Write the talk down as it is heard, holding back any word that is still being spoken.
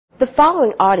The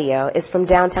following audio is from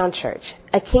Downtown Church,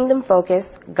 a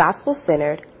kingdom-focused,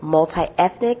 gospel-centered,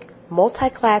 multi-ethnic,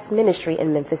 multi-class ministry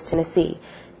in Memphis, Tennessee.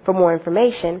 For more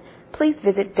information, please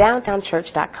visit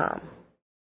downtownchurch.com.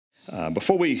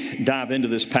 Before we dive into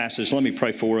this passage, let me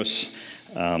pray for us.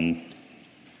 Pray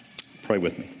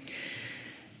with me.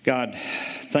 God,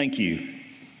 thank you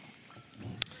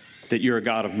that you're a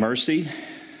God of mercy,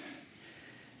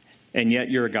 and yet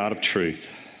you're a God of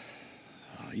truth.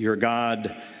 You're a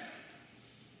God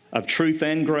of truth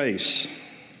and grace.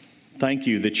 Thank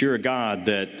you that you're a God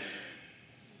that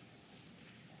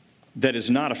is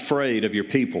not afraid of your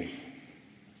people,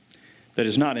 that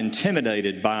is not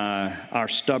intimidated by our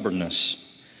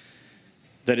stubbornness,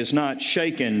 that is not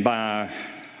shaken by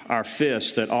our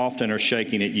fists that often are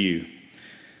shaking at you.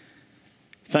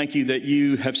 Thank you that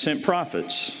you have sent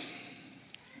prophets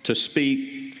to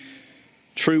speak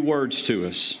true words to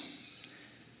us.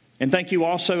 And thank you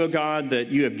also, O God, that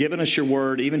you have given us your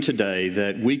word even today,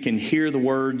 that we can hear the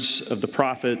words of the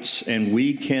prophets and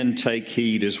we can take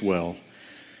heed as well.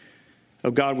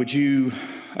 Oh God, would you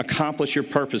accomplish your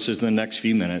purposes in the next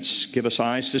few minutes? Give us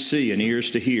eyes to see and ears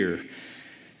to hear.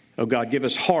 Oh God, give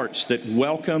us hearts that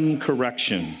welcome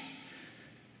correction.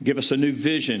 Give us a new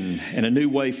vision and a new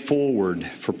way forward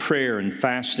for prayer and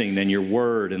fasting and your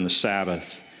word and the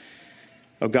Sabbath.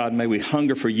 Oh God, may we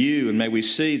hunger for you and may we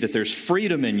see that there's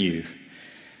freedom in you.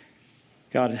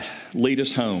 God, lead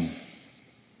us home.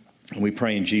 And we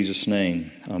pray in Jesus'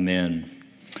 name, amen.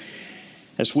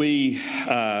 As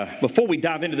before we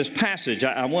dive into this passage,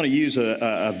 I want to use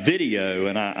a video,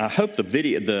 and I hope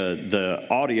the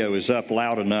audio is up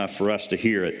loud enough for us to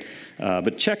hear it.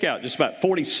 But check out just about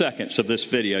 40 seconds of this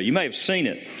video. You may have seen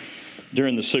it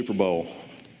during the Super Bowl.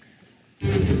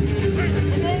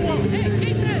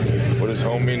 What does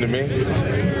home mean to me?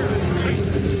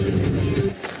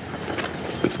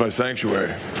 It's my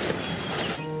sanctuary.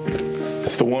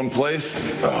 It's the one place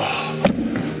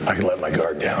I can let my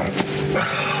guard down.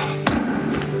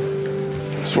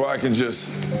 It's where I can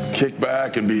just kick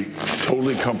back and be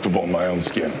totally comfortable in my own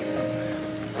skin.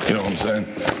 You know what I'm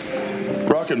saying?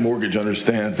 Rocket Mortgage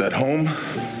understands that home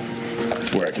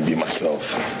is where I can be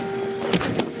myself.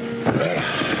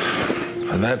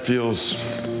 And that feels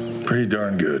pretty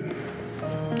darn good.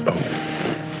 Oh.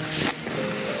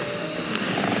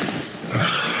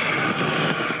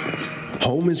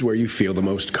 Home is where you feel the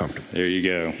most comfortable. There you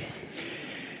go.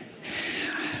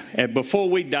 And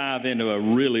before we dive into a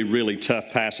really, really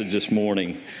tough passage this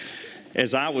morning,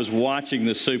 as I was watching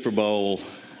the Super Bowl,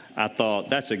 I thought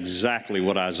that's exactly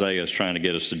what Isaiah is trying to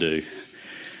get us to do.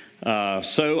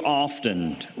 So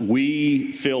often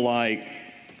we feel like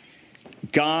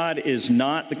God is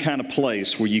not the kind of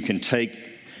place where you can take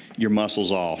your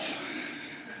muscles off,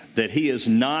 that he is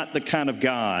not the kind of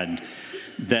God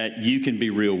that you can be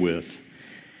real with.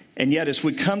 And yet, as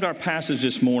we come to our passage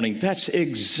this morning, that's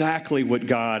exactly what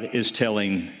God is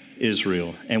telling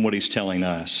Israel and what he's telling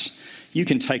us. You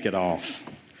can take it off.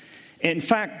 In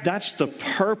fact, that's the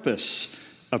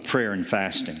purpose of prayer and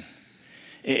fasting.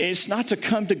 It's not to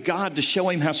come to God to show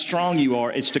him how strong you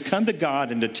are. It's to come to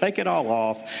God and to take it all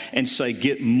off and say,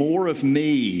 get more of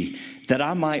me that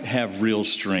I might have real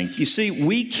strength. You see,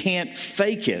 we can't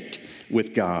fake it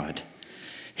with God.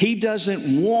 He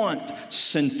doesn't want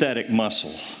synthetic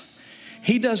muscle.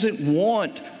 He doesn't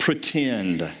want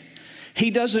pretend.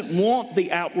 He doesn't want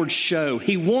the outward show.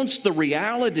 He wants the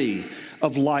reality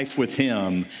of life with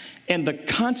him and the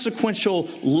consequential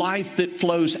life that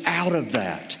flows out of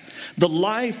that. The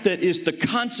life that is the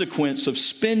consequence of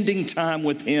spending time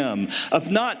with him,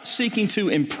 of not seeking to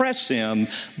impress him,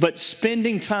 but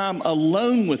spending time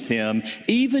alone with him,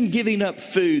 even giving up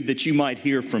food that you might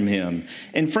hear from him.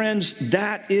 And friends,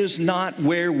 that is not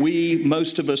where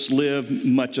most of us live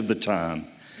much of the time.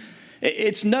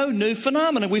 It's no new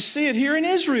phenomenon. We see it here in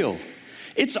Israel.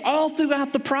 It's all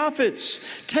throughout the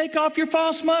prophets. Take off your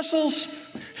false muscles.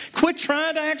 Quit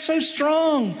trying to act so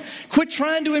strong. Quit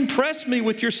trying to impress me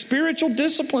with your spiritual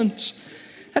disciplines.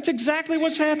 That's exactly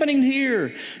what's happening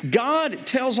here. God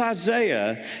tells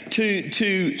Isaiah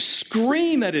to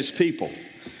scream at his people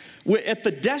at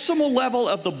the decimal level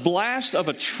of the blast of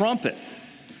a trumpet.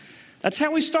 That's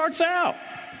how he starts out.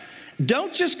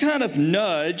 Don't just kind of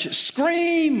nudge,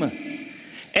 scream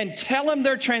and tell them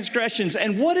their transgressions.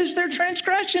 And what is their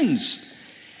transgressions?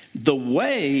 The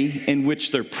way in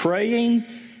which they're praying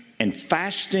and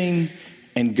fasting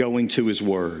and going to his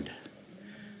word.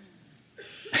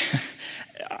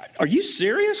 Are you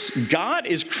serious? God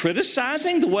is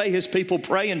criticizing the way his people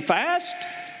pray and fast?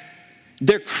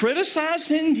 They're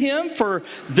criticizing him for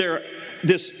their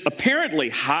this apparently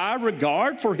high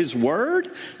regard for his word.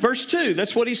 Verse 2,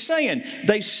 that's what he's saying.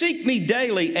 They seek me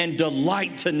daily and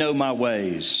delight to know my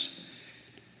ways.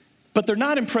 But they're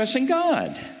not impressing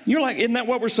God. You're like, isn't that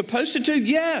what we're supposed to do?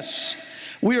 Yes.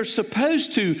 We are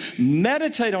supposed to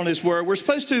meditate on his word. We're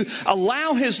supposed to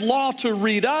allow his law to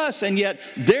read us, and yet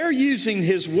they're using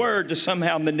his word to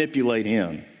somehow manipulate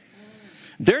him.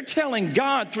 They're telling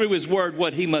God through his word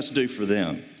what he must do for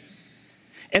them.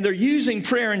 And they're using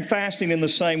prayer and fasting in the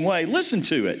same way. Listen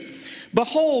to it.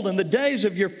 Behold, in the days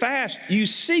of your fast, you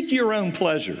seek your own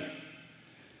pleasure.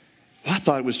 Well, I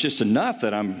thought it was just enough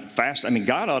that I'm fast. I mean,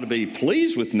 God ought to be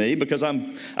pleased with me because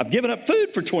I've given up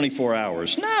food for 24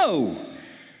 hours. No,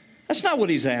 that's not what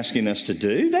he's asking us to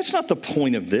do. That's not the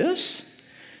point of this.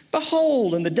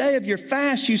 Behold, in the day of your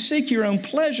fast, you seek your own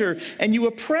pleasure and you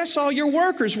oppress all your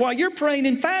workers. While you're praying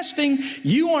and fasting,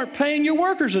 you aren't paying your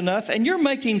workers enough, and you're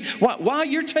making, while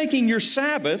you're taking your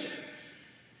Sabbath,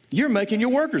 you're making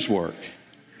your workers work.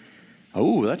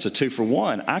 Oh, that's a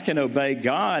 2-for-1. I can obey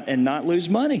God and not lose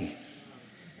money.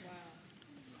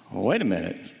 Oh, wait a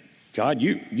minute. God,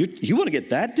 you want to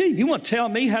get that deep? You want to tell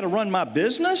me how to run my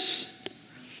business?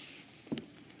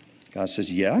 God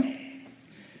says, yeah.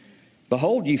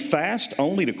 Behold, you fast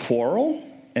only to quarrel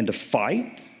and to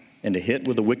fight and to hit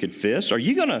with a wicked fist. Are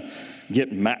you going to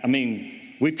get mad? I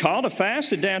mean, we've called a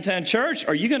fast at Downtown Church.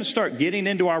 Are you going to start getting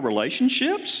into our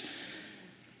relationships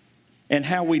and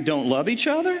how we don't love each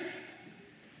other?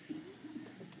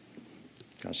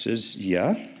 God says,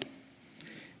 yeah.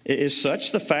 Is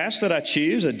such the fast that I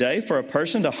choose a day for a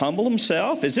person to humble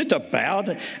himself? Is it to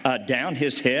bow down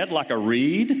his head like a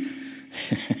reed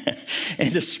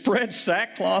and to spread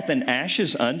sackcloth and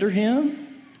ashes under him?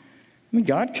 I mean,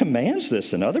 God commands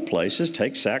this in other places,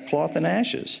 take sackcloth and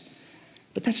ashes.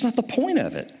 But that's not the point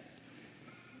of it.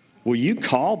 Will you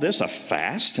call this a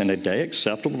fast and a day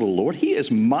acceptable to the Lord? He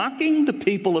is mocking the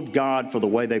people of God for the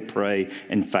way they pray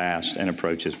and fast and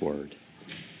approach his word.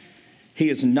 He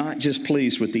is not just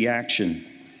pleased with the action.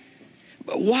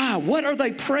 But why? What are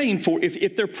they praying for?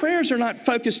 If their prayers are not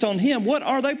focused on him, what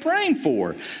are they praying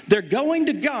for? They're going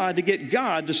to God to get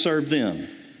God to serve them.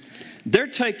 They're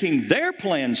taking their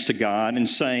plans to God and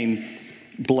saying,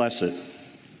 bless it.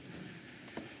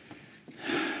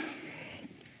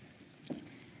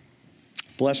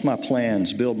 Bless my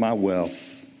plans, build my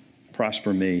wealth,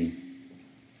 prosper me.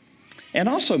 And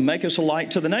also make us a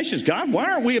light to the nations. God, why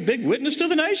aren't we a big witness to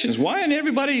the nations? Why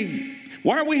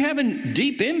aren't we having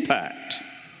deep impact?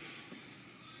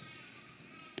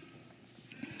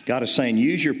 God is saying,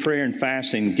 use your prayer and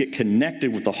fasting, get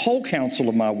connected with the whole counsel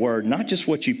of my word, not just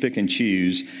what you pick and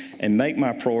choose, and make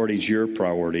my priorities your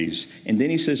priorities. And then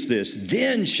he says this,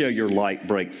 then shall your light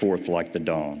break forth like the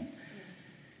dawn.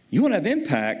 You want to have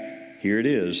impact? Here it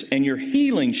is. And your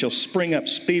healing shall spring up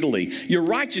speedily. Your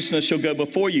righteousness shall go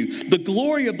before you. The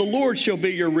glory of the Lord shall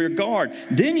be your rear guard.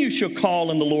 Then you shall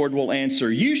call and the Lord will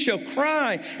answer. You shall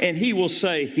cry and he will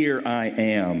say, here I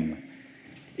am.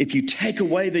 If you take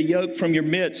away the yoke from your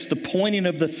midst, the pointing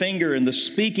of the finger and the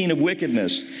speaking of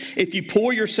wickedness, if you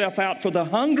pour yourself out for the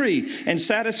hungry and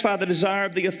satisfy the desire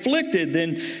of the afflicted,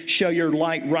 then shall your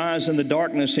light rise in the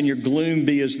darkness and your gloom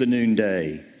be as the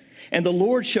noonday. And the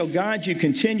Lord shall guide you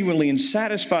continually and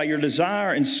satisfy your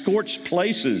desire in scorched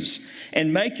places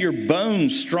and make your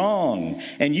bones strong.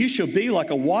 And you shall be like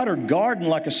a watered garden,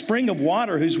 like a spring of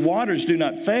water whose waters do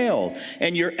not fail.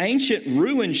 And your ancient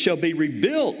ruins shall be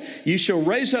rebuilt. You shall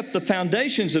raise up the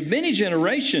foundations of many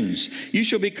generations. You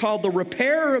shall be called the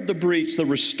repairer of the breach, the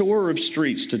restorer of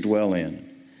streets to dwell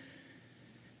in.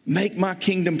 Make my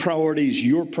kingdom priorities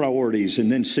your priorities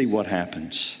and then see what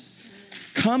happens.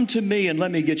 Come to me and let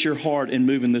me get your heart and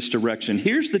move in this direction.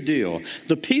 Here's the deal.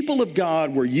 The people of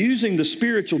God were using the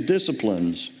spiritual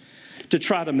disciplines to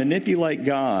try to manipulate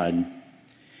God.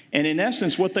 And in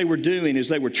essence, what they were doing is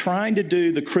they were trying to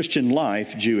do the Christian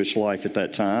life, Jewish life at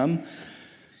that time,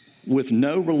 with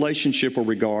no relationship or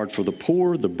regard for the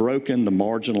poor, the broken, the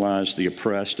marginalized, the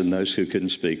oppressed, and those who couldn't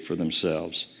speak for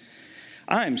themselves.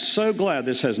 I am so glad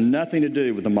this has nothing to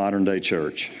do with the modern day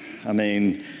church. I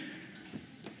mean,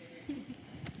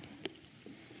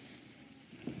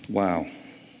 wow.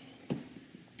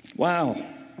 Wow.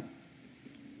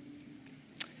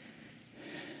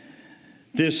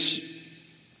 This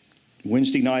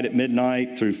Wednesday night at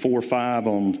midnight through 4 or 5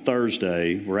 on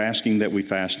Thursday, we're asking that we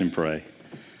fast and pray.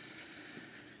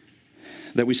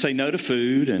 That we say no to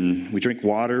food and we drink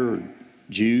water or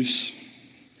juice.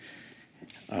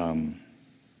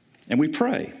 And we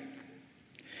pray.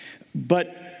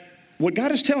 But what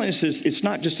God is telling us is it's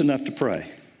not just enough to pray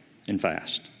and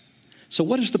fast. So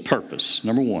what is the purpose?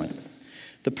 Number one,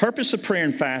 The purpose of prayer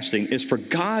and fasting is for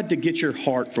God to get your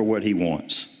heart for what he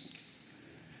wants.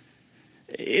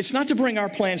 It's not to bring our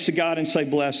plans to God and say,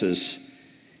 bless us.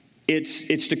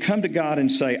 It's to come to God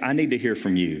and say, I need to hear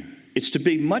from you. It's to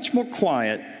be much more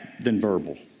quiet than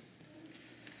verbal.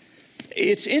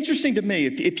 It's interesting to me,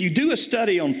 if you do a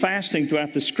study on fasting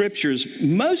throughout the scriptures,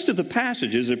 most of the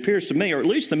passages, it appears to me, or at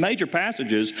least the major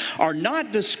passages, are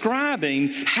not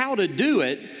describing how to do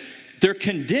it. They're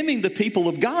condemning the people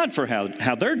of God for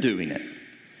how they're doing it.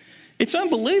 It's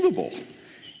unbelievable.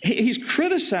 He's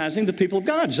criticizing the people of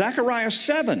God. Zechariah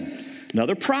 7,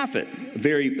 another prophet,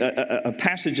 a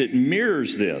passage that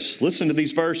mirrors this. Listen to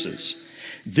these verses.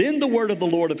 Then the word of the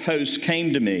Lord of hosts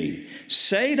came to me.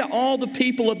 Say to all the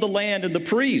people of the land and the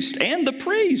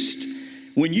priest,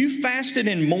 when you fasted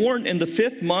and mourned in the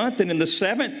 5th month and in the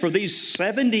 7th for these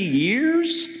 70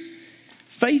 years,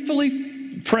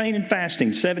 faithfully praying and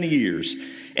fasting 70 years,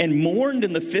 and mourned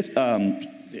in the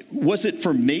 5th, was it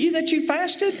for me that you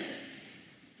fasted?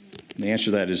 And the answer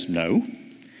to that is no.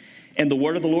 And the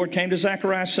word of the Lord came to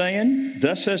Zechariah saying,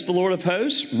 thus says the Lord of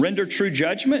hosts, render true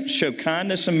judgment, show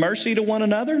kindness and mercy to one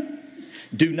another.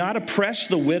 Do not oppress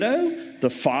the widow, the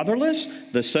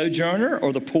fatherless, the sojourner,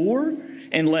 or the poor,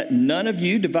 and let none of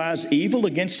you devise evil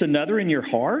against another in your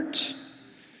heart.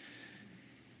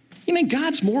 You mean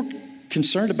God's more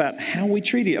concerned about how we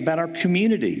treat it, about our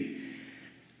community,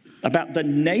 about the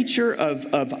nature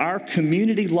of our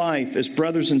community life as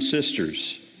brothers and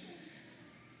sisters.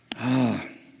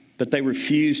 But they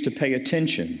refused to pay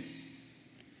attention.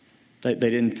 They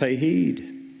didn't pay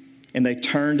heed. And they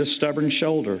turned a stubborn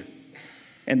shoulder.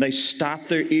 And they stopped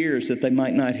their ears that they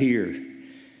might not hear.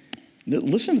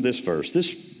 Listen to this verse.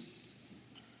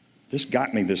 This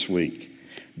got me this week.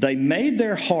 They made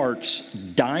their hearts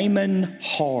diamond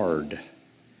hard,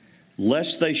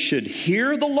 lest they should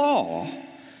hear the law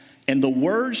and the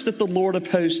words that the Lord of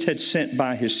hosts had sent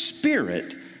by his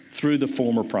Spirit through the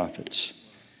former prophets.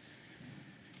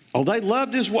 Oh, they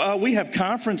loved his word. We have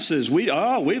conferences. We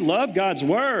love God's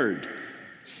word.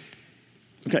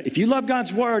 Okay, if you love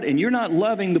God's word and you're not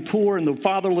loving the poor and the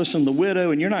fatherless and the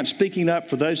widow and you're not speaking up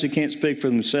for those who can't speak for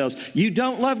themselves, you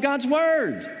don't love God's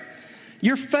word.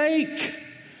 You're fake.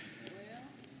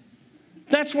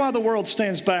 That's why the world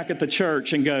stands back at the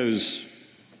church and goes,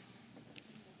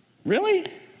 really?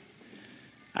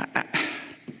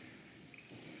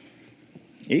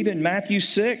 Even Matthew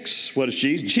 6, what is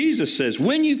Jesus? Jesus says,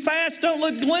 when you fast, don't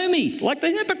look gloomy like the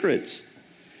hypocrites.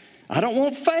 I don't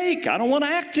want fake. I don't want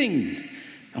acting.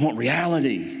 I want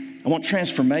reality. I want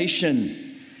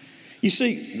transformation. You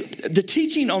see, the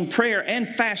teaching on prayer and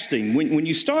fasting, when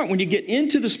you get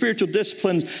into the spiritual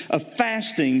disciplines of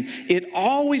fasting, it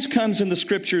always comes in the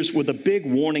scriptures with a big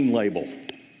warning label.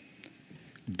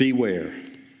 Beware.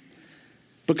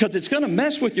 Because it's going to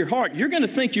mess with your heart. You're going to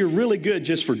think you're really good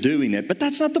just for doing it, but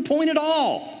that's not the point at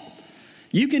all.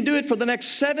 You can do it for the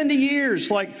next 70 years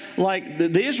like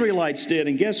the Israelites did,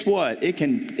 and guess what? It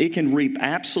can reap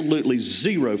absolutely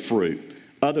zero fruit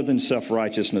other than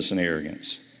self-righteousness and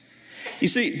arrogance. You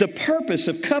see, the purpose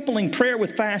of coupling prayer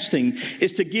with fasting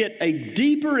is to get a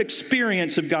deeper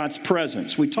experience of God's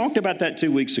presence. We talked about that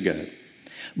 2 weeks ago.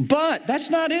 But that's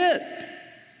not it.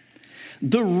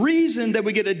 The reason that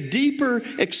we get a deeper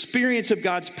experience of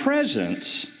God's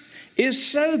presence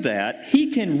is so that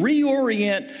he can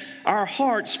reorient our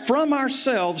hearts from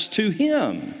ourselves to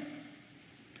him,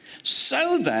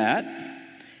 so that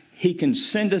he can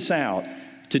send us out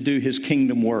to do his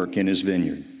kingdom work in his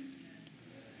vineyard.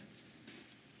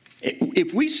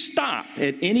 If we stop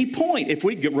at any point, if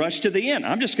we rush to the end,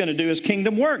 I'm just going to do his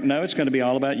kingdom work. No, it's going to be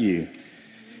all about you.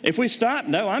 If we stop,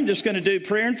 no, I'm just going to do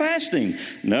prayer and fasting.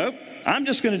 Nope, I'm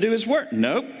just going to do his work.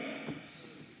 Nope.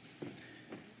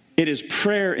 It is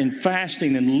prayer and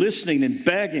fasting and listening and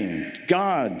begging,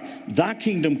 God, thy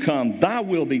kingdom come, thy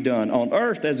will be done on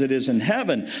earth as it is in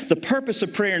heaven. The purpose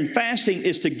of prayer and fasting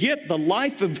is to get the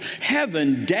life of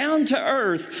heaven down to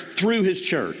earth through his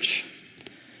church.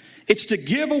 It's to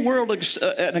give a world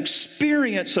an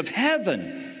experience of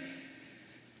heaven.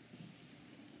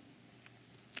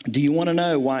 Do you want to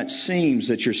know why it seems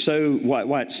that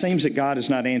why it seems that God is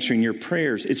not answering your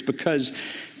prayers? It's because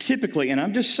typically, and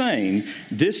I'm just saying,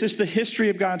 this is the history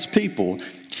of God's people.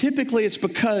 Typically, it's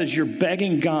because you're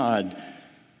begging God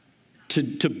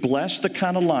to bless the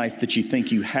kind of life that you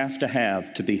think you have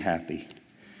to be happy.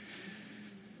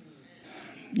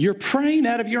 You're praying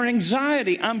out of your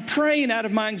anxiety. I'm praying out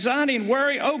of my anxiety and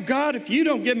worry. Oh God, if you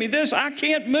don't give me this, I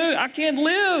can't move. I can't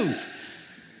live.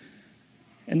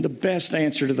 And the best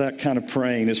answer to that kind of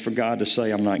praying is for God to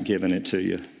say, I'm not giving it to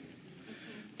you.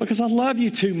 Because I love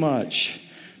you too much.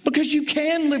 Because you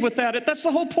can live without it. That's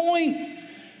the whole point.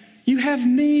 You have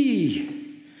me.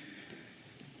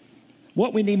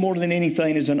 What we need more than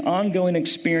anything is an ongoing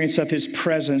experience of His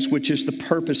presence, which is the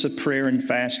purpose of prayer and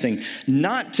fasting.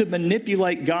 Not to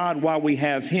manipulate God while we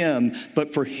have Him,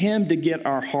 but for Him to get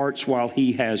our hearts while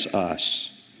He has us.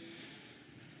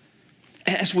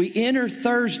 As we enter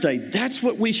Thursday, that's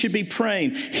what we should be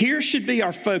praying. Here should be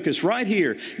our focus, right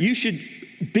here. You should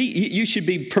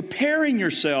be preparing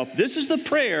yourself. This is the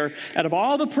prayer. Out of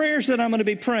all the prayers that I'm going to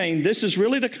be praying, this is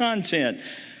really the content.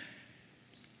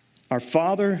 Our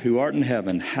Father who art in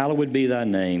heaven, hallowed be thy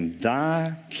name.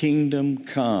 Thy kingdom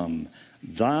come.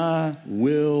 Thy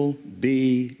will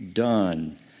be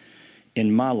done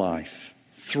in my life,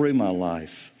 through my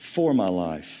life, for my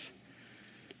life,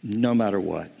 no matter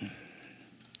what.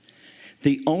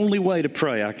 The only way to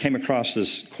pray, I came across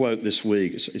this quote this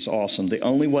week. It's awesome. The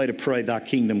only way to pray, thy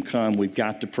kingdom come, we've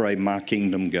got to pray, my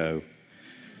kingdom go.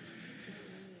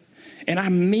 And I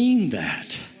mean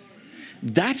that.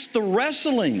 That's the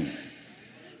wrestling.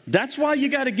 That's why you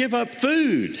got to give up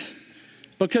food,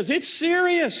 because it's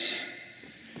serious.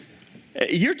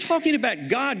 You're talking about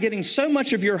God getting so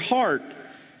much of your heart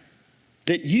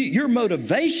that your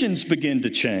motivations begin to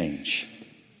change.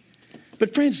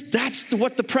 But friends, that's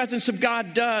what the presence of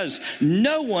God does.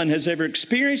 No one has ever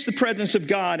experienced the presence of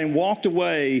God and walked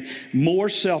away more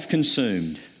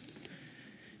self-consumed.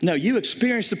 No, you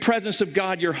experience the presence of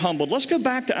God, you're humbled. Let's go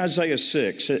back to Isaiah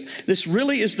 6. This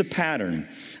really is the pattern.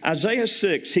 Isaiah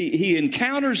 6, he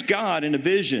encounters God in a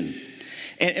vision.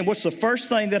 And what's the first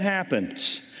thing that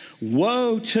happens?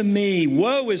 Woe to me,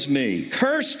 woe is me,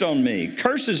 cursed on me,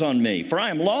 curses on me, for I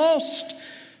am lost.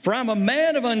 For I'm a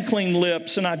man of unclean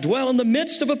lips, and I dwell in the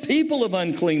midst of a people of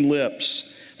unclean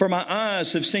lips. For my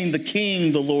eyes have seen the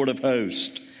King, the Lord of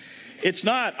hosts. It's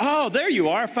not, oh, there you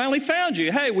are, I finally found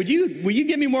you. Hey, will you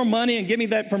give me more money and give me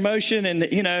that promotion? And,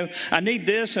 I need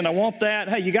this and I want that.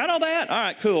 Hey, you got all that? All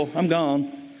right, cool, I'm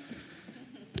gone.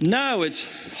 No, it's,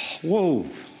 whoa,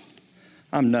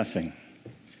 I'm nothing.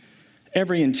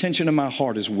 Every intention of my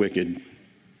heart is wicked.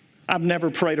 I've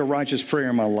never prayed a righteous prayer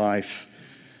in my life.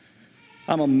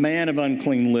 I'm a man of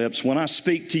unclean lips. When I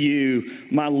speak to you,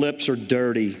 my lips are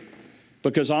dirty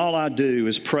because all I do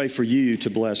is pray for you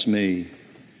to bless me.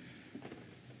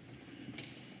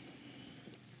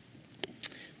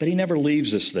 But He never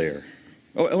leaves us there.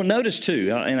 Oh, notice too,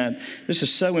 this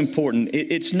is so important.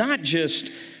 It's not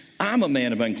just, I'm a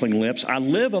man of unclean lips. I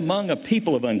live among a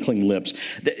people of unclean lips.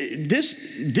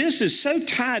 This is so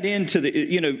tied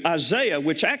into Isaiah,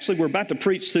 which actually we're about to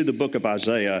preach through the book of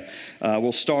Isaiah.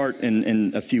 We'll start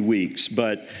in a few weeks,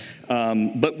 but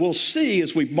we'll see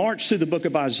as we march through the book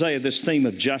of Isaiah, this theme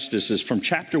of justice is from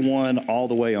chapter 1 all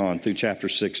the way on through chapter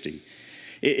 60.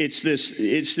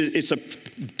 It's a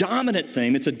dominant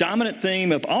theme. It's a dominant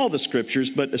theme of all the scriptures,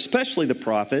 but especially the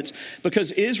prophets,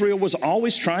 because Israel was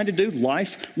always trying to do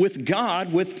life with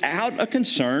God without a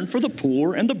concern for the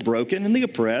poor and the broken and the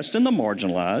oppressed and the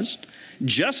marginalized.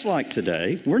 Just like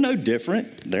today, we're no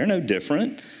different. They're no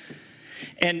different.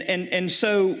 And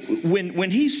so when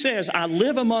he says, I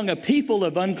live among a people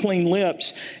of unclean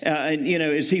lips,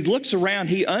 as he looks around,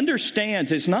 he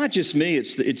understands it's not just me,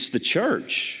 it's the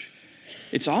church.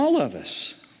 It's all of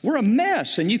us. We're a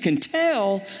mess, and you can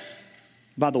tell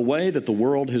by the way that the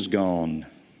world has gone.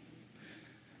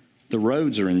 The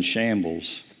roads are in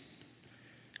shambles.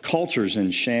 Culture's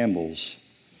in shambles.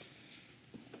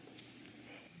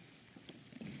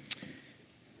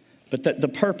 But the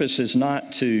purpose is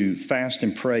not to fast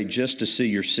and pray just to see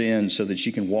your sins so that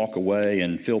you can walk away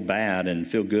and feel bad and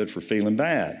feel good for feeling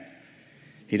bad.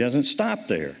 He doesn't stop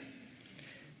there.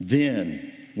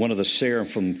 Then one of the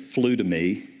seraphim flew to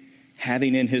me,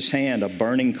 having in his hand a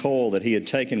burning coal that he had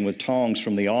taken with tongs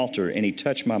from the altar, and he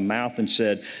touched my mouth and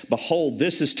said, Behold,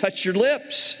 this has touched your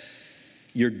lips.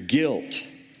 Your guilt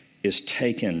is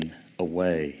taken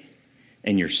away,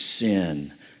 and your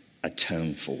sin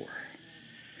atoned for.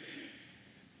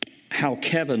 How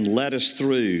Kevin led us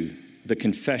through the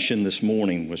confession this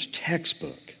morning was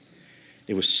textbook.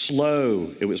 It was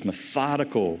slow, it was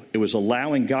methodical, it was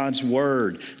allowing God's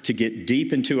word to get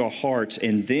deep into our hearts.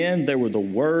 And then there were the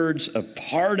words of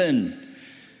pardon.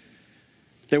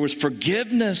 There was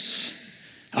forgiveness.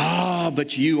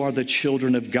 But you are the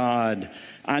children of God.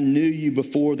 I knew you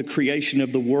before the creation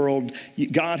of the world.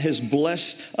 God has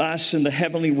blessed us in the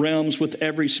heavenly realms with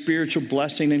every spiritual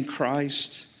blessing in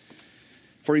Christ.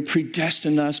 For He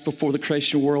predestined us before the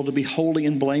creation of the world to be holy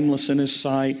and blameless in His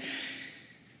sight.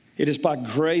 It is by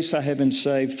grace I have been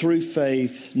saved through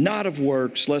faith, not of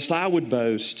works, lest I would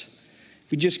boast.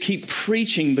 We just keep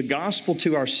preaching the gospel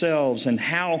to ourselves and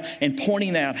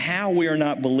pointing out how we are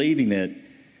not believing it.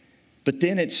 But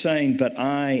then it's saying, but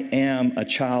I am a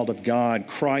child of God.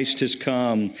 Christ has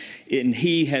come, and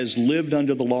he has lived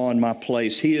under the law in my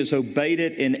place. He has obeyed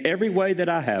it in every way that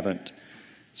I haven't,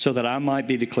 so that I might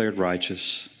be declared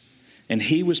righteous. And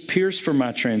he was pierced for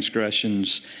my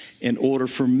transgressions in order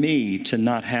for me to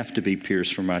not have to be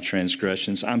pierced for my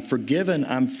transgressions. I'm forgiven.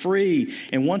 I'm free.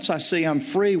 And once I see I'm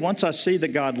free, once I see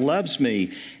that God loves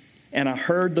me, and I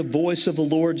heard the voice of the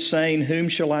Lord saying, whom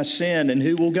shall I send and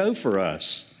who will go for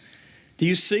us? Do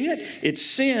you see it? It's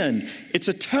sin. It's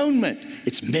atonement.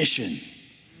 It's mission.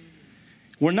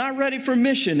 We're not ready for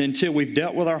mission until we've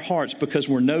dealt with our hearts, because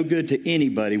we're no good to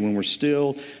anybody when we're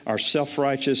still our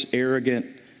self-righteous, arrogant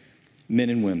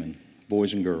men and women,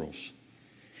 boys and girls.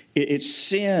 It's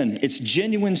sin. It's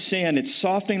genuine sin. It's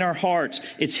softening our hearts.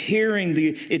 It's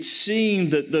it's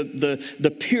seeing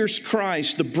the pierced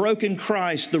Christ, the broken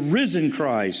Christ, the risen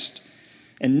Christ.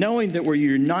 And knowing that we're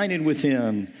united with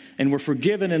him and we're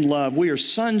forgiven in love. We are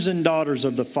sons and daughters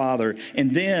of the Father.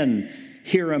 And then,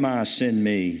 here am I, send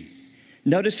me.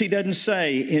 Notice he doesn't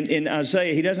say in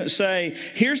Isaiah, he doesn't say,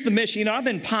 here's the mission. I've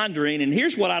been pondering, and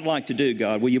here's what I'd like to do,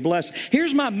 God. Will you bless?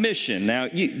 Here's my mission. Now,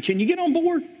 can you get on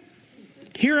board?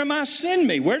 Here am I, send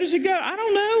me. Where does it go? I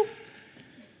don't know.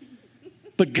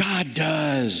 But God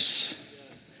does.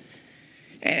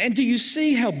 And do you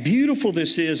see how beautiful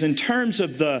this is in terms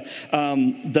of the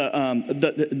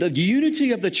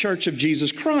unity of the Church of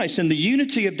Jesus Christ and the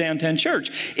unity of Downtown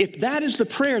Church? If that is the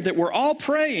prayer that we're all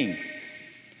praying,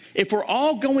 if we're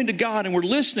all going to God and we're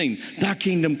listening, thy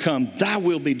kingdom come, thy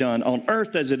will be done on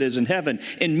earth as it is in heaven,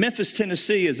 in Memphis,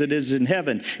 Tennessee as it is in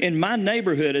heaven, in my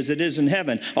neighborhood as it is in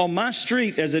heaven, on my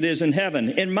street as it is in heaven,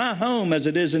 in my home as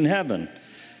it is in heaven,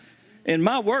 in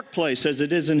my workplace as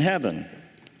it is in heaven,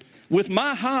 with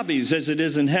my hobbies as it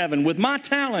is in heaven, with my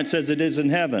talents as it is in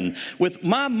heaven, with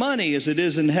my money as it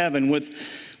is in heaven,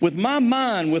 with my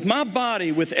mind, with my body,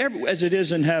 as it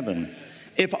is in heaven.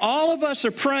 If all of us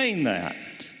are praying that,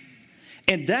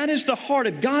 and that is the heart,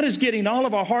 if God is getting all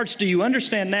of our hearts, do you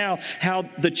understand now how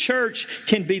the church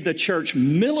can be the church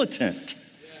militant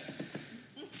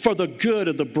for the good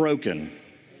of the broken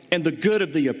and the good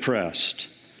of the oppressed,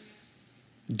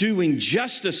 doing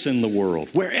justice in the world,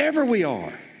 wherever we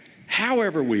are,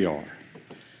 however we are?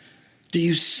 Do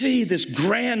you see this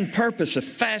grand purpose of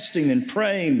fasting and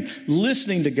praying,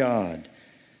 listening to God?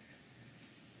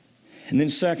 And then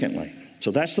secondly,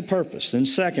 so that's the purpose. Then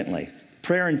secondly,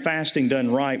 prayer and fasting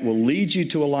done right will lead you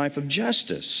to a life of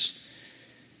justice.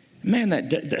 Man,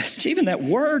 even that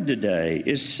word today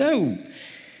is so...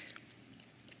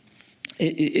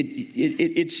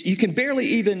 you can barely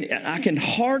even, I can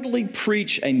hardly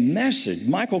preach a message.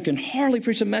 Michael can hardly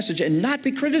preach a message and not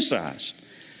be criticized.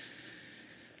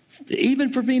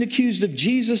 Even for being accused of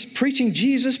Jesus, preaching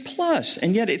Jesus plus.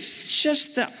 And yet it's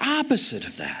just the opposite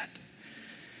of that.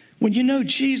 When you know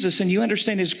Jesus and you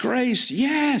understand his grace,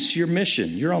 yes, you're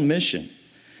on mission.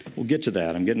 We'll get to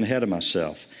that. I'm getting ahead of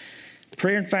myself.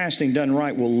 Prayer and fasting done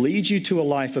right will lead you to a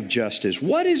life of justice.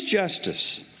 What is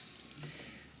justice?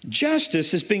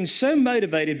 Justice is being so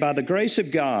motivated by the grace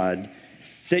of God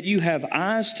that you have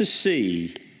eyes to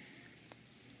see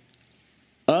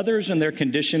others and their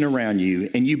condition around you,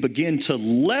 and you begin to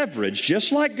leverage,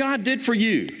 just like God did for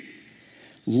you,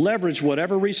 leverage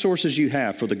whatever resources you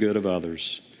have for the good of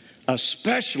others,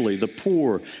 especially the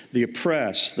poor, the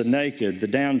oppressed, the naked, the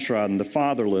downtrodden, the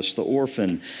fatherless, the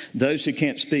orphan, those who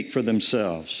can't speak for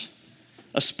themselves.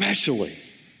 Especially.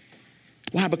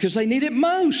 Why? Because they need it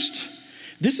most.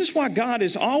 This is why God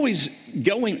is always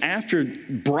going after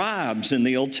bribes in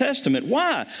the Old Testament.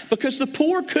 Why? Because the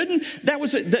poor couldn't,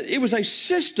 it was a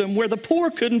system where the poor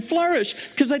couldn't flourish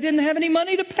because they didn't have any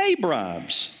money to pay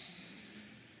bribes.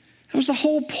 That was the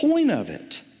whole point of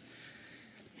it.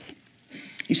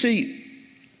 You see,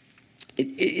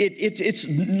 it's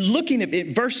looking at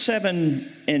it, verse 7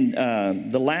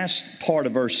 and the last part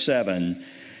of verse 7,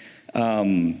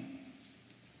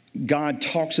 God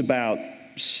talks about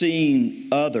seeing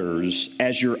others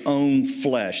as your own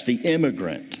flesh, the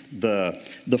immigrant,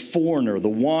 the foreigner, the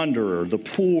wanderer, the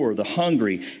poor, the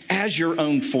hungry, as your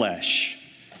own flesh.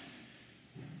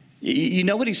 You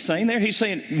know what he's saying there? He's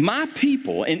saying, my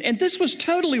people, and this was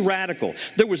totally radical.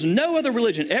 There was no other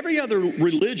religion. Every other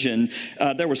religion,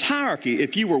 there was hierarchy.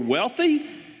 If you were wealthy,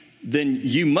 then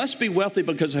you must be wealthy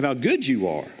because of how good you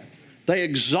are. They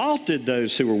exalted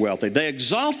those who were wealthy. They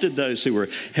exalted those who were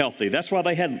healthy. That's why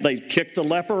they kicked the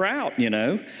leper out, you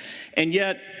know. And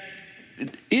yet,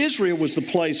 Israel was the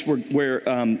place where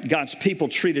God's people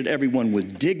treated everyone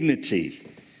with dignity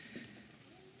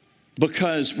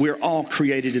because we're all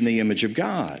created in the image of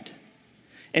God.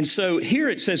 And so here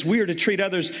it says we are to treat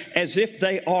others as if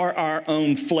they are our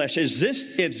own flesh, as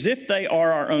if they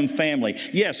are our own family.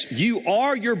 Yes, you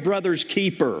are your brother's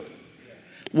keeper.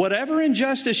 Whatever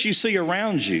injustice you see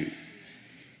around you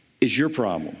is your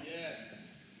problem.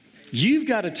 You've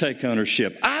got to take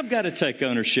ownership. I've got to take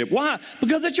ownership. Why?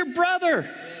 Because it's your brother.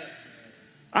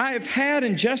 I have had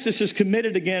injustices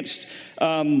committed against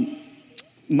one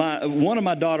of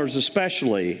my daughters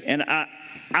especially, and I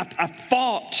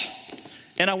fought,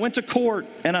 and I went to court,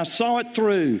 and I saw it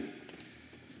through.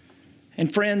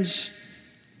 And friends,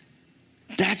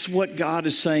 that's what God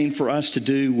is saying for us to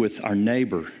do with our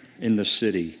neighbor in the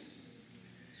city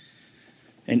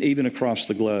and even across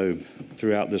the globe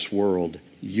throughout this world.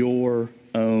 Your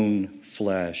own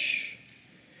flesh.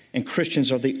 And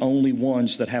Christians are the only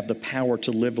ones that have the power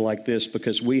to live like this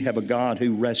because we have a God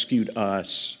who rescued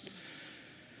us.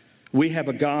 We have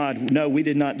a God, no, we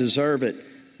did not deserve it.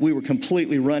 We were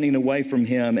completely running away from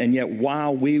Him, and yet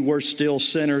while we were still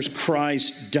sinners,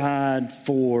 Christ died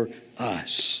for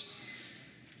us.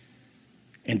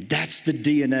 And that's the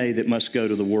DNA that must go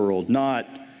to the world, not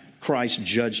Christ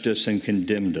judged us and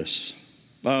condemned us.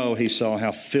 Oh, He saw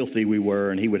how filthy we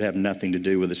were and He would have nothing to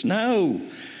do with us. No,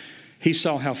 He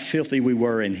saw how filthy we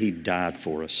were and He died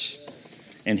for us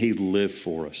and He lived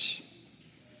for us.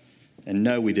 And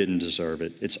no, we didn't deserve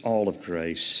it. It's all of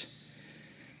grace.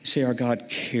 You see, our God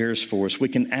cares for us. We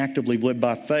can actively live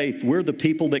by faith. We're the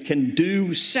people that can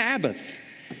do Sabbath.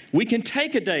 We can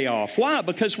take a day off. Why?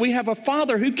 Because we have a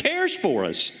Father who cares for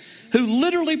us, who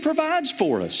literally provides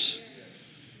for us.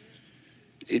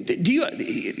 Do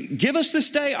you give us this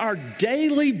day our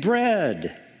daily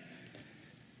bread?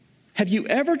 Have you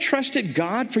ever trusted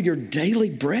God for your daily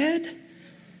bread?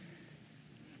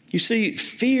 You see,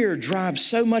 fear drives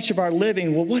so much of our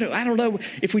living. Well, I don't know,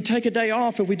 if we take a day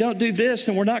off, if we don't do this,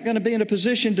 then we're not going to be in a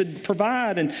position to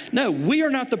provide. And no, we are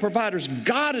not the providers.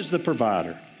 God is the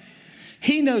provider.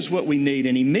 He knows what we need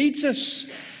and He meets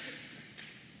us.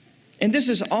 And this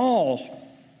is all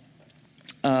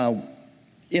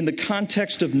in the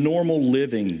context of normal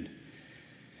living.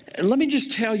 Let me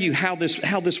just tell you how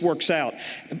this works out,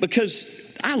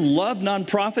 because I love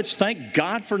nonprofits. Thank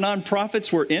God for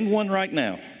nonprofits. We're in one right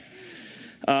now.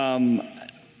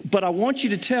 But I want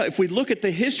you to tell, if we look at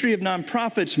the history of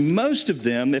nonprofits, most of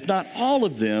them, if not all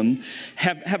of them,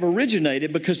 have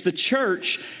originated because the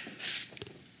church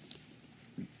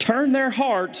turned their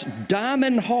hearts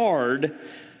diamond hard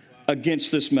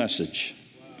against this message.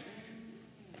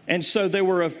 And so there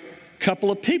were a couple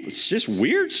of people, it's just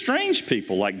weird, strange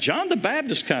people, like John the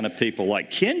Baptist kind of people, like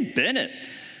Ken Bennett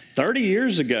 30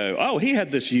 years ago. Oh, he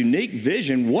had this unique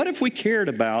vision. What if we cared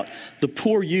about the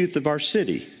poor youth of our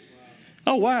city?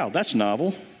 Oh, wow, that's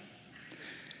novel.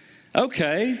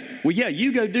 Okay, well, yeah,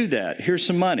 you go do that. Here's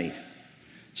some money.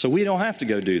 So we don't have to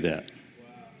go do that.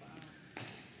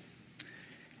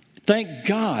 Thank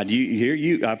God,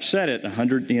 I've said it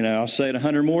 100, I'll say it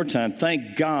 100 more times.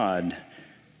 Thank God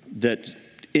that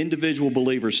individual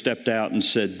believers stepped out and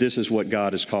said, this is what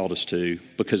God has called us to,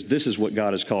 because this is what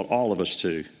God has called all of us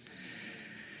to.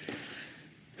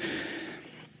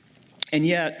 And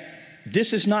yet,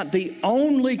 this is not the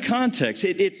only context.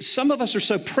 Some of us are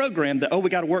so programmed that, we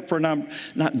got to work for not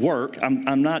work.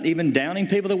 I'm not even downing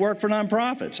people that work for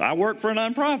nonprofits. I work for a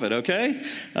nonprofit, okay?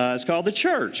 It's called the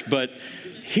church. But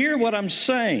hear what I'm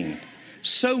saying.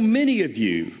 So many of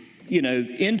you,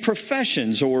 in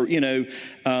professions or,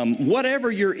 whatever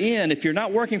you're in, if you're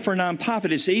not working for a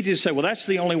nonprofit, it's easy to say, well, that's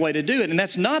the only way to do it. And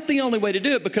that's not the only way to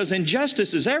do it, because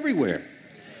injustice is everywhere.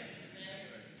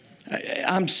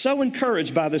 I'm so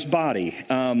encouraged by this body.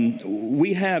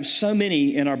 We have so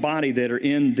many in our body that are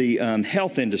in the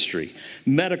health industry,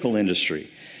 medical industry.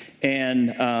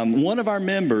 And one of our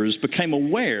members became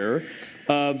aware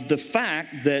of the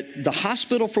fact that the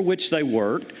hospital for which they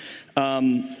worked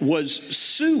was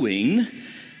suing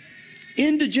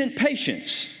indigent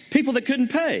patients, people that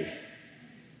couldn't pay.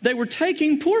 They were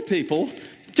taking poor people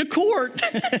to court.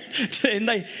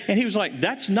 and he was like,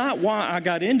 that's not why I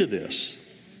got into this.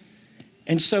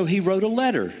 And so he wrote a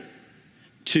letter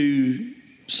to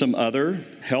some other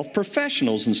health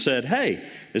professionals and said, hey,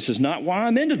 this is not why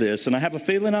I'm into this, and I have a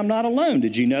feeling I'm not alone.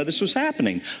 Did you know this was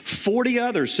happening? 40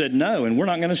 others said no, and we're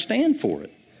not going to stand for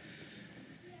it.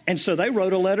 And so they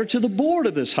wrote a letter to the board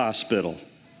of this hospital,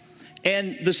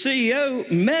 and the CEO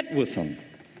met with them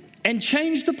and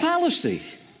changed the policy.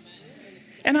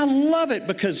 And I love it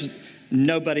because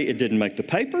it didn't make the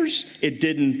papers,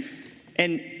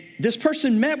 and this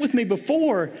person met with me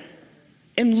before,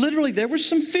 and literally there was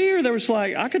some fear. There was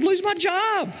like, I could lose my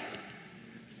job.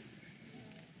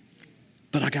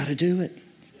 But I got to do it.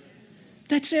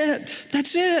 That's it.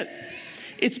 That's it.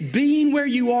 It's being where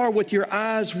you are with your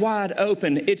eyes wide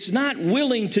open. It's not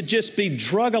willing to just be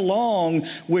drug along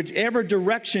whichever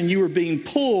direction you are being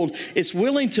pulled. It's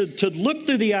willing to look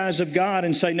through the eyes of God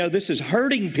and say, no, this is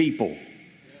hurting people.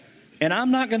 And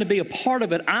I'm not going to be a part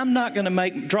of it. I'm not going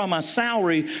to draw my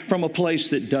salary from a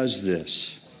place that does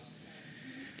this.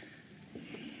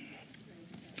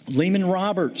 Lehman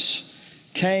Roberts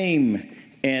came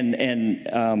and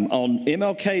on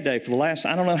MLK Day for the last,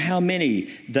 I don't know how many,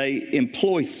 they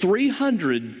employ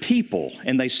 300 people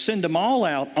and they send them all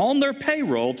out on their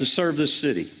payroll to serve this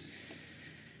city.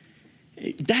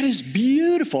 That is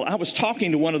beautiful. I was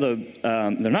talking to one of the,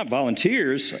 they're not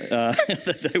volunteers,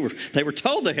 they were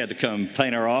told they had to come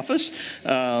paint our office.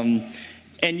 And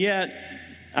yet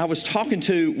I was talking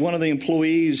to one of the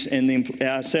employees and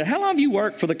I said, how long have you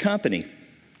worked for the company?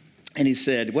 And he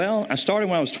said, well, I started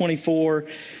when I was 24,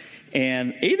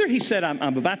 and either he said,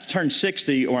 I'm about to turn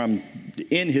 60 or I'm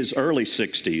in his early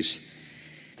 60s.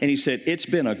 And he said, it's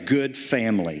been a good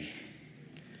family.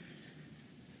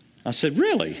 I said,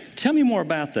 really? Tell me more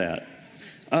about that.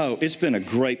 Oh, it's been a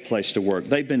great place to work.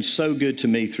 They've been so good to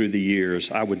me through the years,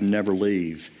 I would never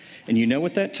leave. And you know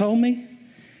what that told me?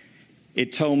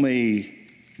 It told me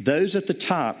those at the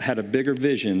top had a bigger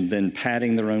vision than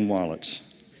padding their own wallets.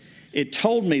 It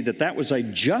told me that that was a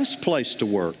just place to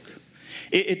work.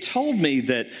 It told me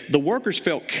that the workers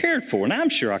felt cared for. And I'm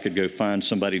sure I could go find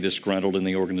somebody disgruntled in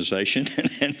the organization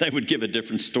and they would give a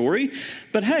different story.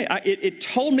 But hey, it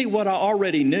told me what I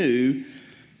already knew,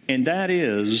 and that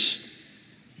is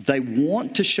they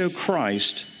want to show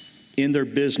Christ in their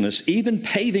business, even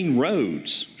paving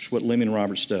roads, which is what Lehman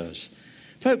Roberts does.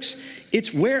 Folks,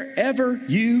 it's wherever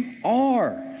you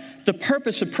are. The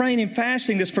purpose of praying and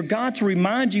fasting is for God to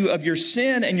remind you of your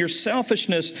sin and your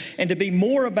selfishness and to be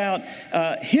more about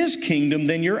His kingdom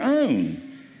than your own.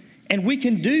 And we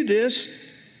can do this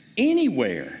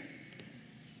anywhere.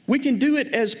 We can do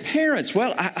it as parents.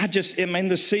 Well, I'm in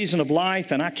this season of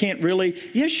life and I can't really.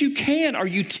 Yes, you can. Are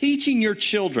you teaching your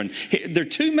children? There are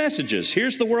two messages.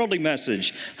 Here's the worldly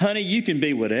message. Honey, you can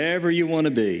be whatever you want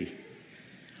to be.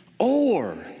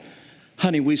 Or,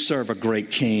 honey, we serve a great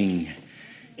king.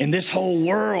 And this whole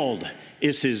world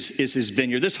is his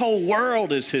vineyard. This whole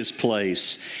world is his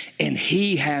place. And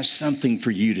he has something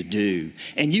for you to do.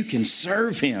 And you can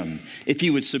serve him if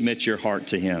you would submit your heart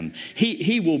to him.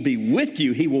 He will be with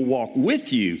you. He will walk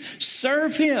with you.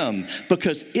 Serve him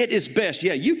because it is best.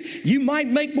 Yeah, you might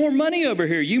make more money over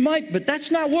here. You might, but that's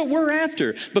not what we're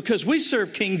after because we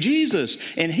serve King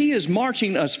Jesus and he is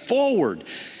marching us forward.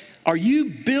 Are you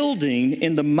building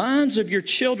in the minds of your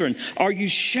children? Are you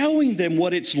showing them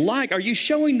what it's like? Are you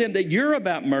showing them that you're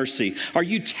about mercy? Are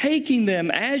you taking them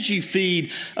as you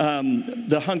feed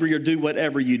the hungry or do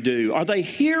whatever you do? Are they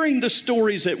hearing the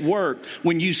stories at work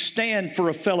when you stand for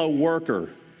a fellow worker?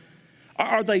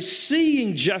 Are they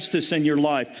seeing justice in your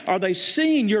life? Are they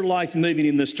seeing your life moving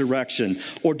in this direction?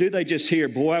 Or do they just hear,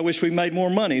 boy, I wish we made more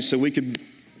money so we could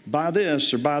buy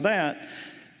this or buy that?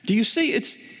 Do you see?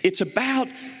 It's about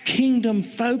kingdom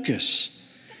focus.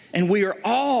 And we are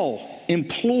all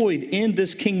employed in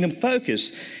this kingdom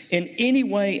focus in any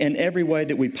way and every way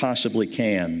that we possibly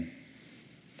can.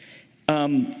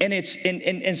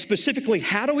 And specifically,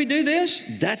 how do we do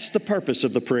this? That's the purpose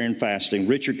of the prayer and fasting.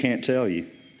 Richard can't tell you.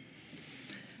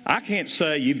 I can't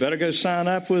say, you better go sign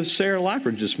up with Sarah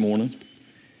Lockridge this morning,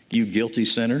 you guilty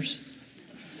sinners.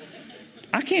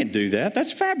 I can't do that.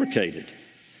 That's fabricated.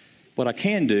 What I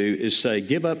can do is say,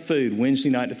 give up food Wednesday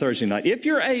night to Thursday night. If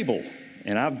you're able,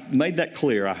 and I've made that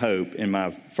clear, I hope, in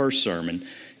my first sermon,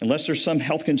 unless there's some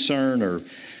health concern or,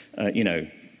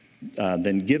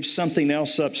 then give something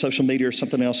else up, social media or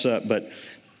something else up. But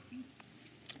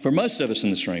for most of us in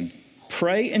this room,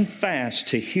 pray and fast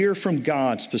to hear from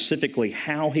God specifically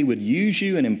how he would use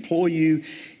you and employ you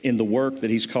in the work that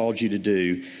he's called you to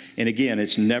do. And again,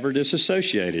 it's never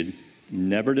disassociated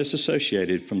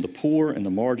from the poor and the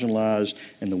marginalized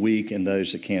and the weak and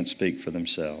those that can't speak for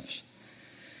themselves.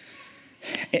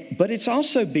 But it's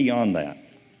also beyond that.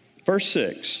 Verse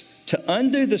 6, to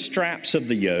undo the straps of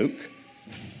the yoke,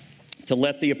 to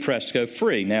let the oppressed go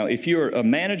free. Now, if you're a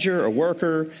manager, a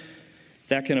worker,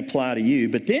 that can apply to you.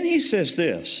 But then he says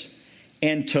this,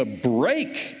 and to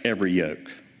break every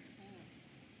yoke.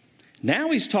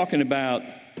 Now he's talking about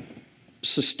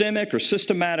systemic or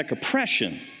systematic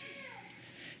oppression.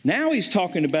 Now he's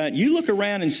talking about, you look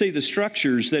around and see the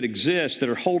structures that exist that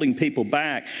are holding people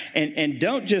back, and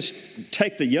don't just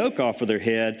take the yoke off of their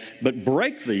head, but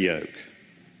break the yoke.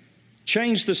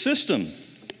 Change the system.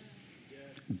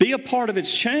 Be a part of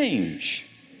its change.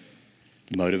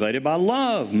 Motivated by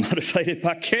love, motivated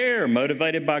by care,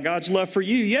 motivated by God's love for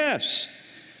you, yes.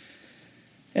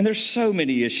 And there's so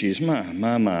many issues.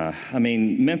 My. I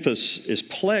mean, Memphis is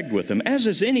plagued with them, as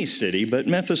is any city, but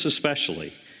Memphis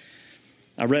especially.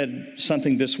 I read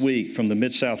something this week from the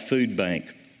Mid-South Food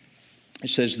Bank. It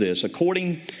says this: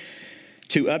 according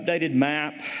to updated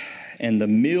map and the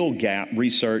meal gap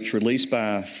research released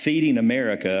by Feeding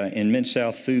America in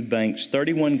Mid-South Food Bank's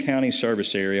 31 county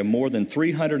service area, more than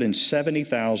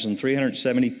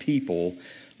 370 people,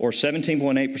 or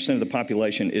 17.8% of the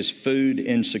population, is food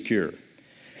insecure.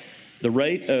 The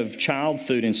rate of child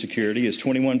food insecurity is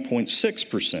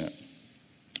 21.6%.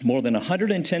 More than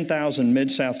 110,000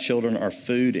 Mid-South children are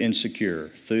food insecure.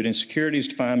 Food insecurity is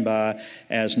defined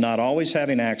as not always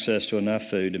having access to enough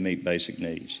food to meet basic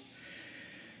needs.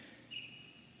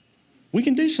 We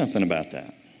can do something about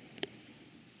that.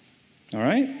 All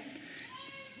right?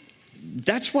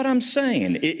 That's what I'm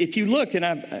saying. If you look, and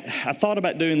I thought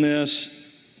about doing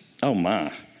this, oh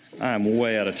my, I'm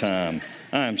way out of time.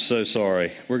 I'm so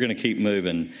sorry. We're going to keep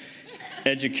moving.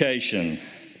 Education,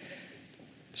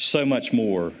 so much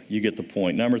more. You get the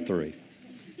point. Number 3,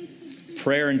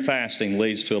 prayer and fasting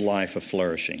leads to a life of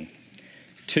flourishing.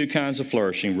 2 kinds of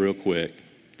flourishing real quick.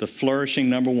 The flourishing,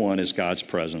 number 1, is God's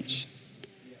presence.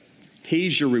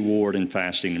 He's your reward in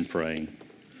fasting and praying.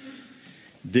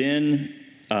 Then,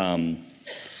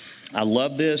 I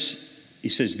love this. He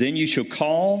says, then you shall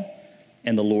call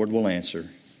and the Lord will answer.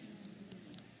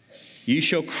 You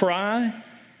shall cry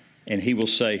and he will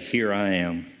say, here I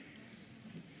am.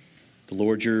 The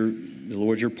Lord's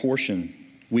your portion.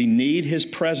 We need his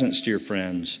presence, dear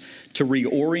friends, to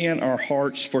reorient our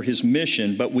hearts for his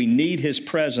mission, but we need his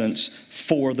presence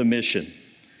for the mission.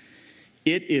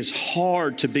 It is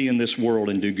hard to be in this world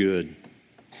and do good.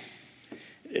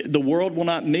 The world will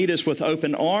not meet us with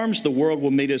open arms. The world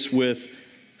will meet us with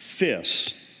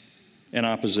fists and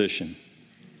opposition.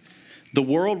 The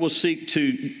world will seek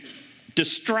to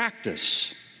distract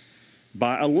us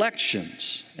by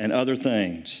elections and other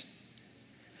things.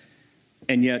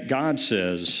 And yet God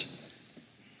says,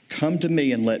 come to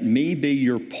me and let me be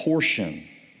your portion.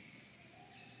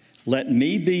 Let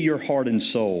me be your heart and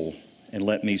soul, and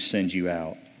let me send you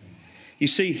out. You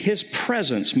see, his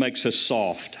presence makes us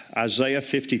soft. Isaiah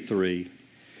 53.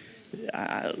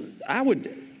 I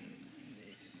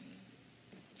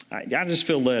just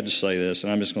feel led to say this,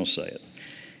 and I'm just going to say it.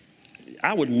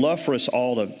 I would love for us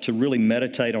all to really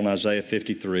meditate on Isaiah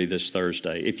 53 this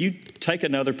Thursday. If you take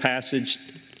another passage,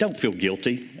 don't feel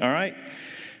guilty, all right?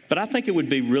 But I think it would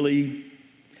be really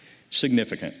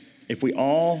significant if we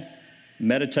all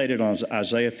meditated on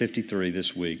Isaiah 53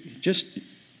 this week. Just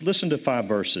listen to 5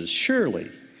 verses. Surely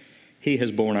he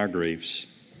has borne our griefs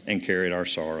and carried our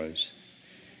sorrows.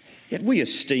 Yet we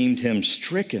esteemed him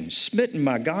stricken, smitten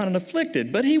by God, and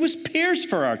afflicted. But he was pierced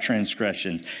for our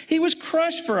transgressions. He was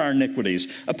crushed for our iniquities.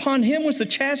 Upon him was the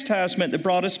chastisement that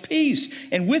brought us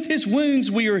peace, and with his wounds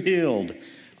we are healed.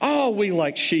 All we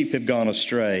like sheep have gone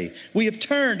astray. We have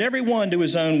turned every one to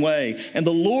his own way, and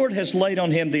the Lord has laid on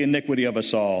him the iniquity of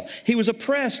us all. He was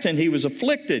oppressed and he was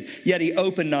afflicted, yet he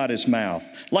opened not his mouth.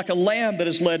 Like a lamb that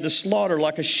is led to slaughter,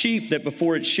 like a sheep that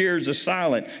before its shears is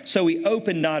silent, so he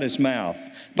opened not his mouth.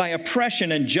 By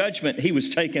oppression and judgment he was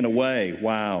taken away.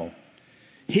 Wow.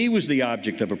 He was the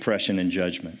object of oppression and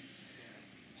judgment.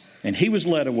 And he was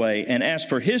led away. And as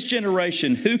for his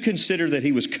generation, who considered that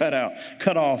he was cut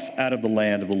off out of the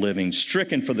land of the living,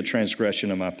 stricken for the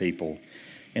transgression of my people?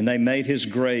 And they made his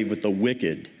grave with the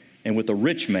wicked and with the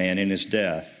rich man in his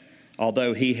death,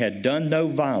 although he had done no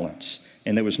violence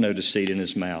and there was no deceit in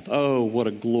his mouth. Oh, what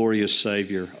a glorious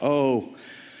Savior. Oh,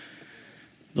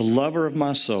 the lover of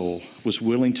my soul was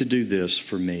willing to do this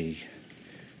for me.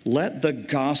 Let the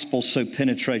gospel so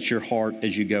penetrate your heart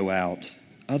as you go out.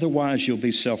 Otherwise, you'll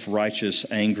be self-righteous,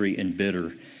 angry, and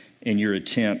bitter in your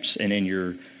attempts and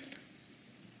in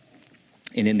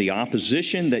the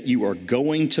opposition that you are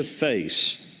going to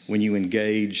face when you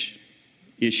engage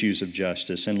issues of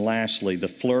justice. And lastly, the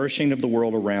flourishing of the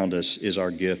world around us is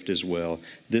our gift as well.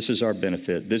 This is our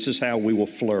benefit. This is how we will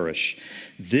flourish.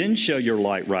 Then shall your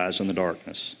light rise in the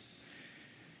darkness.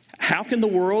 How can the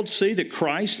world see that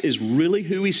Christ is really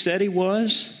who he said he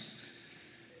was?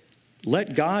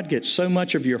 Let God get so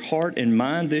much of your heart and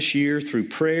mind this year through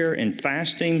prayer and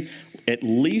fasting at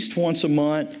least once a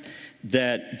month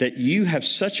that you have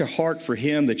such a heart for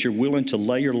him that you're willing to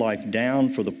lay your life down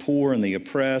for the poor and the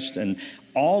oppressed. And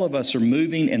all of us are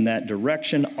moving in that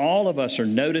direction. All of us are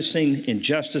noticing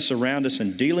injustice around us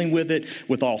and dealing with it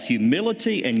with all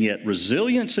humility and yet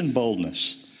resilience and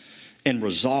boldness and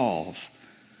resolve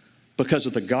because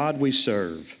of the God we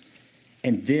serve.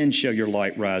 And then shall your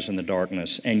light rise in the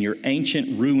darkness, and your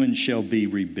ancient ruins shall be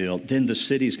rebuilt. Then the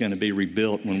city's going to be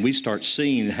rebuilt when we start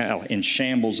seeing how in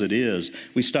shambles it is.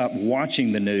 We stop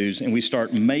watching the news and we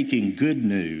start making good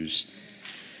news.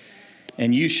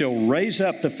 And you shall raise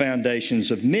up the foundations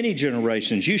of many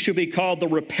generations. You shall be called the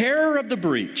repairer of the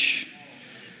breach.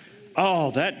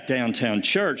 Oh, that downtown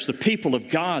church, the people of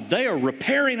God, they are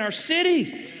repairing our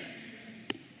city.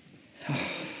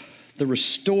 The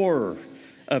restorer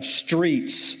of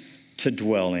streets to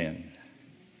dwell in.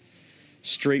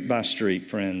 Street by street,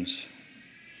 friends.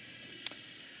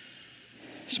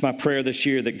 It's my prayer this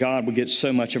year that God would get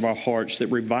so much of our hearts, that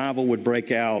revival would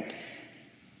break out,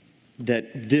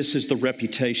 that this is the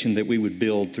reputation that we would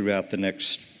build throughout the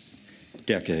next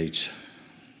decades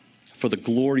for the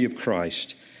glory of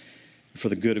Christ, for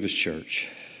the good of his church.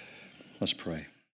 Let's pray.